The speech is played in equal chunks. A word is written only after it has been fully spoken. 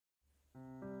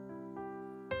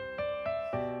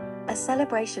A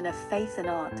celebration of faith and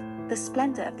art, the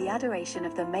splendor of the Adoration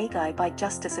of the Magi by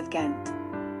Justus of Ghent.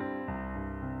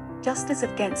 Justus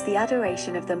of Ghent's The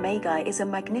Adoration of the Magi is a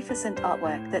magnificent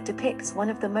artwork that depicts one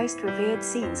of the most revered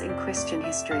scenes in Christian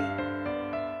history.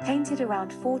 Painted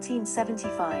around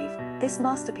 1475, this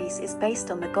masterpiece is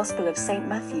based on the Gospel of St.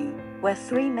 Matthew, where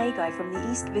three Magi from the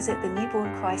east visit the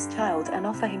newborn Christ child and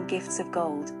offer him gifts of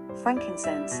gold,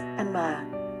 frankincense, and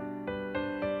myrrh.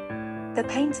 The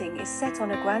painting is set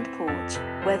on a grand porch,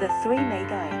 where the three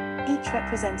Magi, each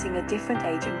representing a different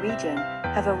age and region,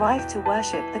 have arrived to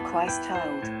worship the Christ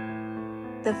child.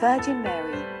 The Virgin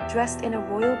Mary, dressed in a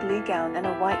royal blue gown and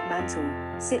a white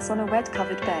mantle, sits on a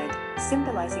red-covered bed,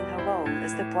 symbolizing her role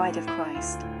as the bride of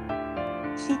Christ.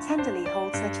 She tenderly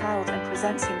holds her child and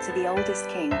presents him to the oldest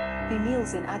king, who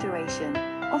kneels in adoration,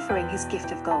 offering his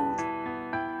gift of gold.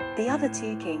 The other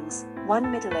two kings,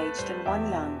 one middle-aged and one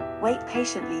young, wait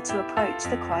patiently to approach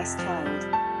the Christ child.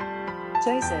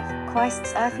 Joseph,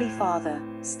 Christ's earthly father,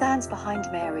 stands behind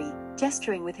Mary,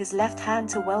 gesturing with his left hand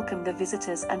to welcome the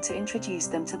visitors and to introduce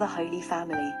them to the Holy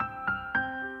Family.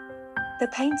 The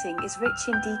painting is rich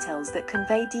in details that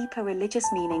convey deeper religious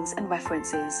meanings and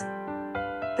references.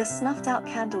 The snuffed-out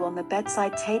candle on the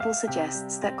bedside table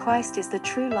suggests that Christ is the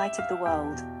true light of the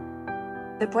world.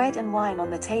 The bread and wine on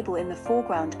the table in the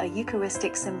foreground are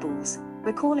Eucharistic symbols,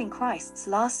 recalling Christ's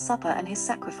Last Supper and his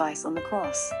sacrifice on the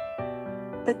cross.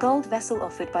 The gold vessel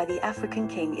offered by the African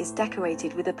king is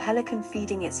decorated with a pelican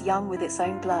feeding its young with its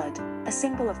own blood, a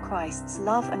symbol of Christ's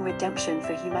love and redemption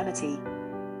for humanity.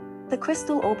 The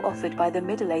crystal orb offered by the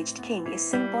middle-aged king is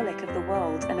symbolic of the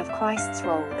world and of Christ's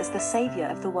role as the savior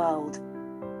of the world.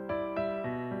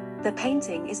 The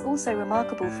painting is also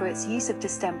remarkable for its use of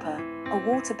distemper, a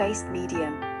water-based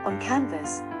medium, on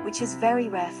canvas, which is very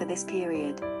rare for this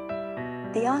period.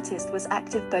 The artist was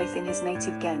active both in his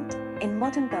native Ghent, in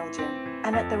modern Belgium,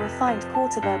 and at the refined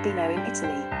court of Urbino in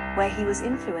Italy, where he was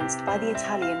influenced by the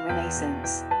Italian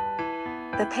Renaissance.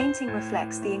 The painting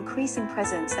reflects the increasing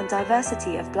presence and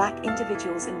diversity of black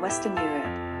individuals in Western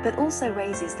Europe, but also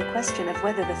raises the question of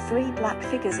whether the three black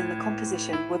figures in the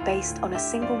composition were based on a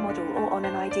single model or on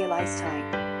an idealized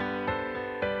type.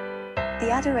 The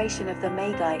Adoration of the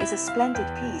Magi is a splendid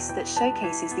piece that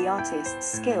showcases the artist's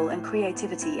skill and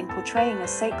creativity in portraying a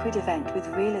sacred event with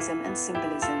realism and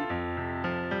symbolism.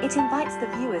 It invites the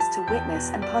viewers to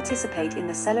witness and participate in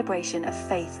the celebration of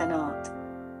faith and art.